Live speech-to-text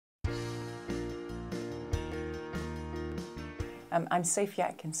I'm Sophie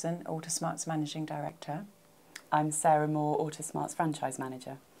Atkinson, Autosmart's Managing Director. I'm Sarah Moore, Autosmart's Franchise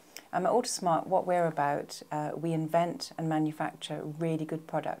Manager. At Autosmart, what we're about, we invent and manufacture really good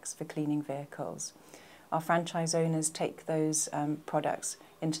products for cleaning vehicles. Our franchise owners take those products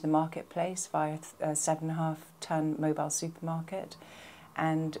into the marketplace via a 7.5-tonne mobile supermarket,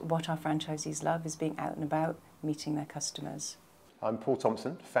 and what our franchisees love is being out and about, meeting their customers. I'm Paul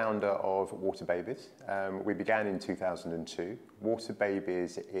Thompson, founder of Water Babies. We began in 2002. Water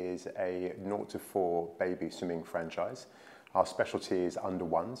Babies is a 0 to 4 baby swimming franchise. Our specialty is under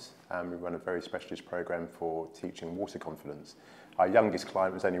ones. We run a very specialist program for teaching water confidence. Our youngest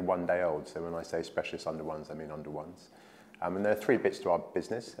client was only 1 day old, so when I say specialist under ones, I mean under ones. And there are 3 bits to our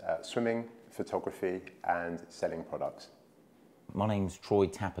business: swimming, photography, and selling products. My name's Troy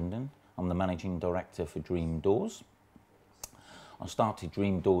Tappenden. I'm the Managing Director for Dream Doors. I started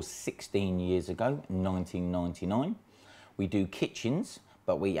Dream Doors 16 years ago, in 1999. We do kitchens,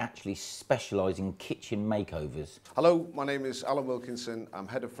 but we actually specialise in kitchen makeovers. Hello, my name is Alan Wilkinson. I'm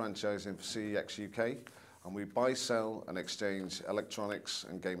Head of Franchising for CEX UK, and we buy, sell and exchange electronics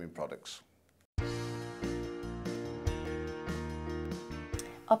and gaming products.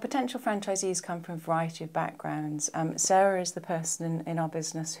 Our potential franchisees come from a variety of backgrounds. Sarah is the person in our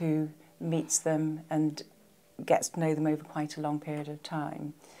business who meets them and gets to know them over quite a long period of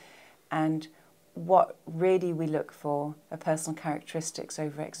time. And what really we look for are personal characteristics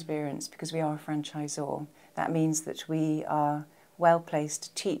over experience, because we are a franchisor. That means that we are well placed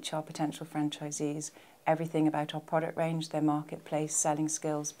to teach our potential franchisees everything about our product range, their marketplace, selling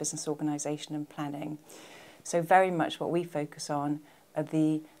skills, business organisation and planning. So very much what we focus on are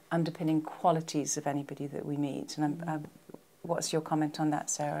the underpinning qualities of anybody that we meet. And what's your comment on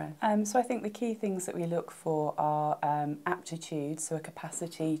that, Sarah? So I think the key things that we look for are aptitude, so a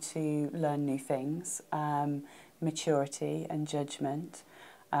capacity to learn new things, maturity and judgment,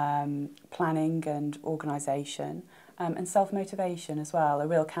 planning and organisation, and self-motivation as well, a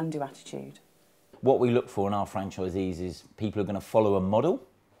real can-do attitude. What we look for in our franchisees is people who are going to follow a model.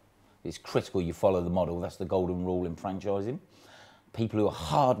 It's critical you follow the model. That's the golden rule in franchising. People who are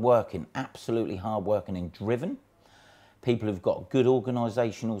hard-working, absolutely hard-working and driven. People who've got good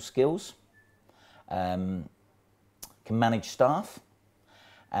organisational skills, can manage staff,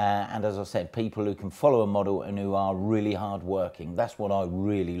 and as I said, people who can follow a model and who are really hard-working. That's what I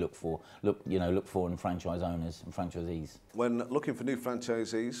really look for. Look for in franchise owners and franchisees. When looking for new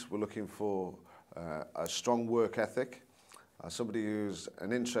franchisees, we're looking for a strong work ethic, somebody who's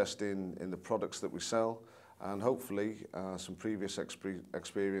an interest in the products that we sell, and hopefully some previous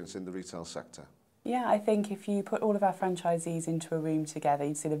experience in the retail sector. Yeah, I think if you put all of our franchisees into a room together,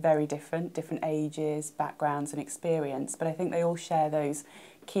 you'd see they're very different ages, backgrounds and experience, but I think they all share those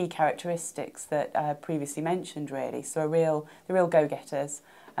key characteristics that previously mentioned really. So the real go-getters,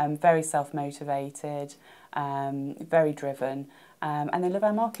 very self-motivated, very driven, and they love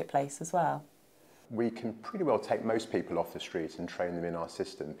our marketplace as well. We can pretty well take most people off the street and train them in our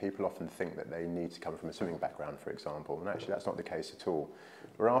system. People often think that they need to come from a swimming background, for example, and actually that's not the case at all.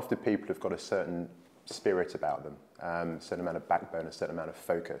 We're after people who've got a certain spirit about them, a certain amount of backbone, a certain amount of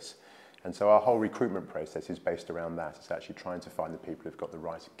focus. And so our whole recruitment process is based around that. It's actually trying to find the people who've got the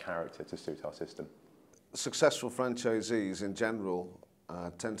right character to suit our system. Successful franchisees in general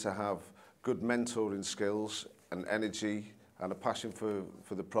tend to have good mentoring skills and energy and a passion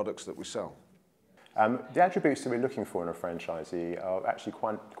for the products that we sell. The attributes that we're looking for in a franchisee are actually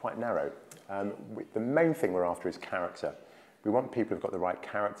quite narrow. The main thing we're after is character. We want people who've got the right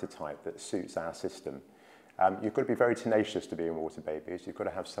character type that suits our system. You've got to be very tenacious to be in Water Babies. You've got to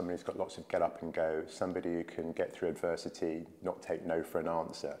have somebody who's got lots of get up and go, somebody who can get through adversity, not take no for an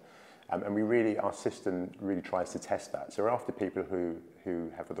answer. And our system really tries to test that. So we're after people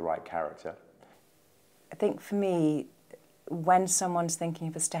who have the right character. I think for me, when someone's thinking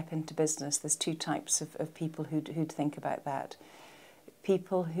of a step into business, there's 2 types of people who'd think about that.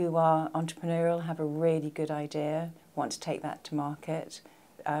 People who are entrepreneurial, have a really good idea, want to take that to market.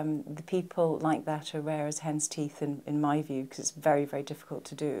 The people like that are rare as hen's teeth in my view, because it's very, very difficult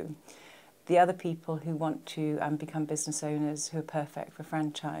to do. The other people who want to become business owners who are perfect for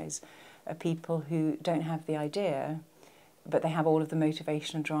franchise are people who don't have the idea, but they have all of the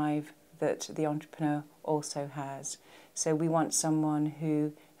motivation and drive that the entrepreneur also has. So we want someone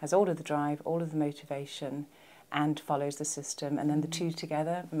who has all of the drive, all of the motivation, and follows the system, and then the 2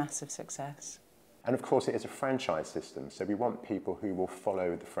 together, massive success. And of course it is a franchise system, so we want people who will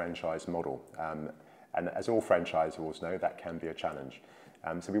follow the franchise model. And as all franchisors know, that can be a challenge.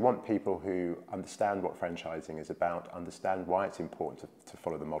 So we want people who understand what franchising is about, understand why it's important to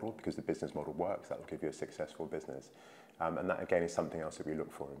follow the model, because the business model works. That will give you a successful business. And that, again, is something else that we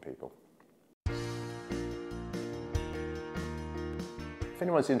look for in people. If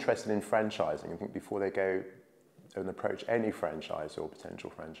anyone's interested in franchising, I think before they go and approach any franchise or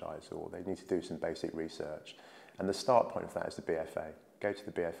potential franchisor, they need to do some basic research. And the start point of that is the BFA. Go to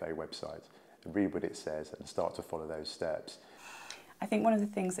the BFA website and read what it says and start to follow those steps. I think one of the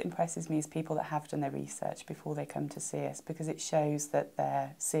things that impresses me is people that have done their research before they come to see us, because it shows that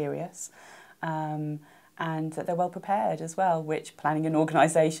they're serious and that they're well prepared as well, which planning and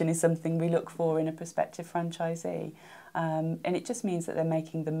organisation is something we look for in a prospective franchisee. And it just means that they're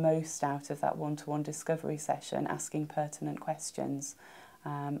making the most out of that one-to-one discovery session, asking pertinent questions.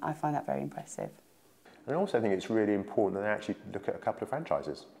 I find that very impressive. And I also think it's really important that they actually look at a couple of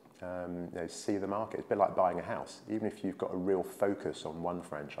franchises. See the market. It's a bit like buying a house. Even if you've got a real focus on one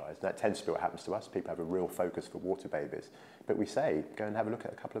franchise, and that tends to be what happens to us. People have a real focus for water babies. But we say, go and have a look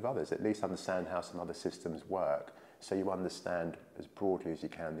at a couple of others. At least understand how some other systems work, so you understand as broadly as you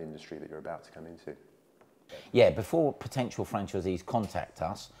can the industry that you're about to come into. Yeah, before potential franchisees contact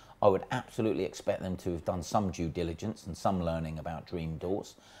us, I would absolutely expect them to have done some due diligence and some learning about Dream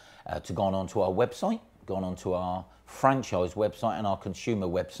Doors, to gone onto our website, gone onto our franchise website and our consumer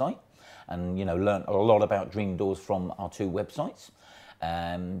website, and learnt a lot about Dream Doors from our two websites.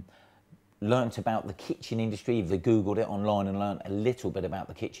 Learnt about the kitchen industry. If they googled it online and learnt a little bit about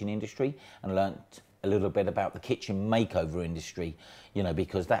the kitchen industry, and learnt a little bit about the kitchen makeover industry,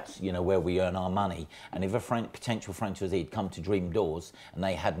 because that's where we earn our money. And if a potential franchisee had come to Dream Doors and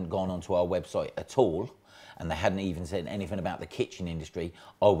they hadn't gone onto our website at all, and they hadn't even said anything about the kitchen industry,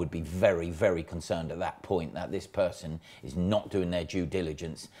 I would be very, very concerned at that point that this person is not doing their due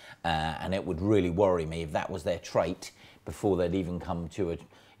diligence, and it would really worry me if that was their trait before they'd even come to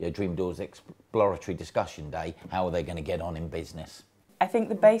a Dream Doors exploratory discussion day. How are they going to get on in business? I think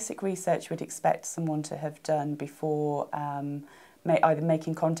the basic research we'd expect someone to have done before either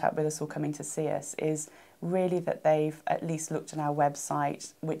making contact with us or coming to see us is really that they've at least looked at our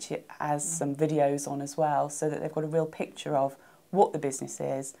website, which it has some videos on as well, so that they've got a real picture of what the business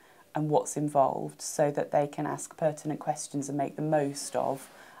is and what's involved, so that they can ask pertinent questions and make the most of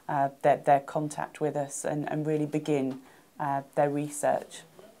their contact with us and really begin their research.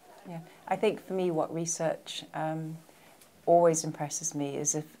 Yeah, I think for me what research always impresses me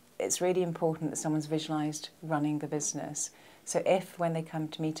is if it's really important that someone's visualised running the business. So if when they come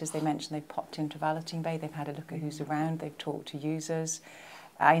to meet us, they mention they've popped into Valeting Bay, they've had a look at who's around, they've talked to users.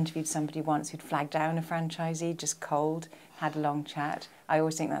 I interviewed somebody once who'd flagged down a franchisee, just cold, had a long chat. I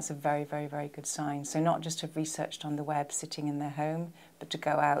always think that's a very, very, very good sign. So not just to have researched on the web sitting in their home, but to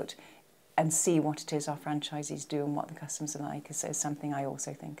go out and see what it is our franchisees do and what the customers are like is something I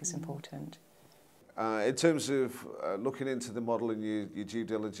also think is important. In terms of looking into the model and your due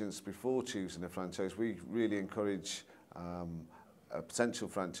diligence before choosing a franchise, we really encourage potential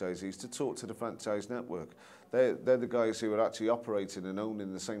franchisees to talk to the franchise network. They're the guys who are actually operating and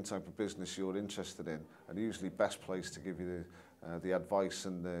owning the same type of business you're interested in, and usually best placed to give you the advice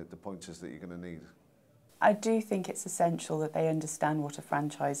and the pointers that you're going to need. I do think it's essential that they understand what a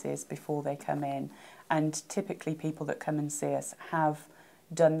franchise is before they come in, and typically people that come and see us have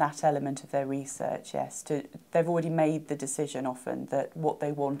done that element of their research, yes. They've already made the decision often that what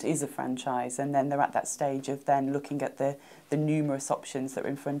they want is a franchise, and then they're at that stage of then looking at the numerous options that are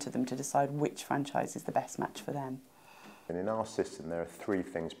in front of them to decide which franchise is the best match for them. And in our system, there are three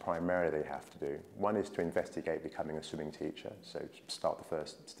things primarily they have to do. One is to investigate becoming a swimming teacher, so start the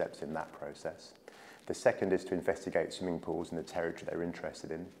first steps in that process. The second is to investigate swimming pools in the territory they're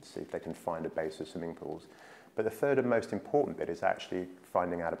interested in, see if they can find a base of swimming pools. But the third and most important bit is actually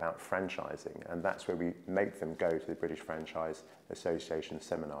finding out about franchising, and that's where we make them go to the British Franchise Association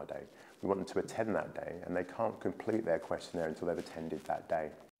Seminar Day. We want them to attend that day, and they can't complete their questionnaire until they've attended that day.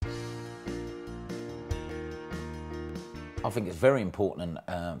 I think it's very important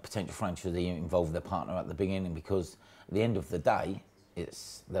potential franchisee involve their partner at the beginning, because at the end of the day,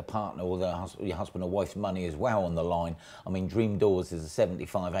 it's their partner or your husband or wife's money as well on the line. I mean, Dream Doors is a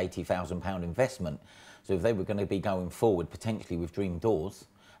 £75,000, £80,000 investment. So if they were going to be going forward potentially with Dream Doors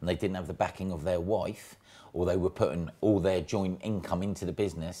and they didn't have the backing of their wife, or they were putting all their joint income into the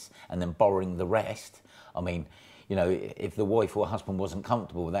business and then borrowing the rest, I mean, if the wife or husband wasn't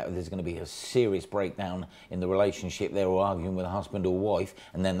comfortable with that, there's going to be a serious breakdown in the relationship. They're arguing with a husband or wife,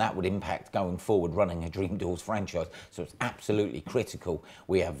 and then that would impact going forward running a Dream Doors franchise. So it's absolutely critical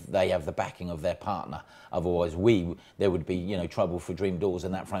they have the backing of their partner. Otherwise, there would be trouble for Dream Doors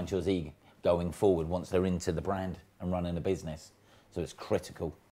and that franchisee going forward once they're into the brand and running the business. So it's critical.